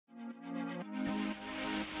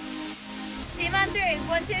on three.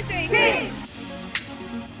 1, 2, 3. Green!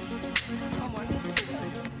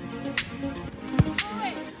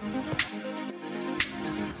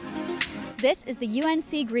 This is the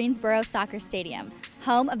UNC Greensboro Soccer Stadium,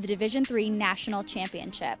 home of the Division III National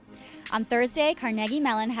Championship. On Thursday, Carnegie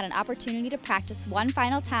Mellon had an opportunity to practice one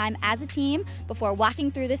final time as a team before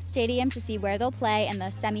walking through this stadium to see where they'll play in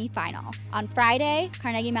the semi-final. On Friday,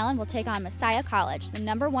 Carnegie Mellon will take on Messiah College, the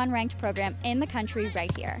 #1 ranked program in the country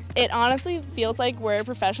right here. It honestly feels like we're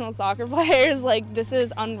professional soccer players. Like, this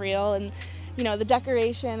is unreal, and you know, the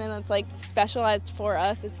decoration, and it's like specialized for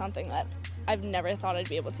us. It's something that I've never thought I'd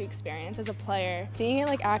be able to experience as a player. Seeing it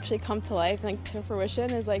like actually come to life, like to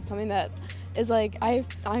fruition, is like something that is like I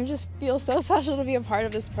just feel so special to be a part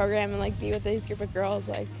of this program and like be with these group of girls.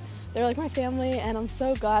 Like, they're like my family, and I'm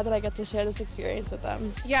so glad that I get to share this experience with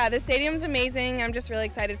them. Yeah, the stadium's amazing. I'm just really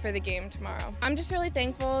excited for the game tomorrow. I'm just really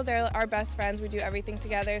thankful. They're our best friends. We do everything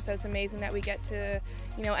together, so it's amazing that we get to,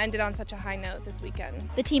 you know, end it on such a high note this weekend.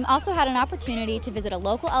 The team also had an opportunity to visit a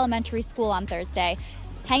local elementary school on Thursday,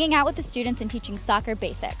 hanging out with the students and teaching soccer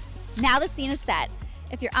basics. Now the scene is set.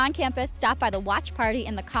 If you're on campus, stop by the watch party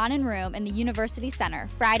in the Common Room in the University Center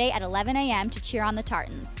Friday at 11 a.m. to cheer on the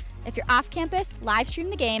Tartans. If you're off campus, live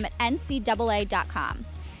stream the game at ncaa.com.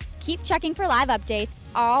 Keep checking for live updates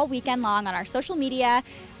all weekend long on our social media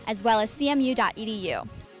as well as cmu.edu.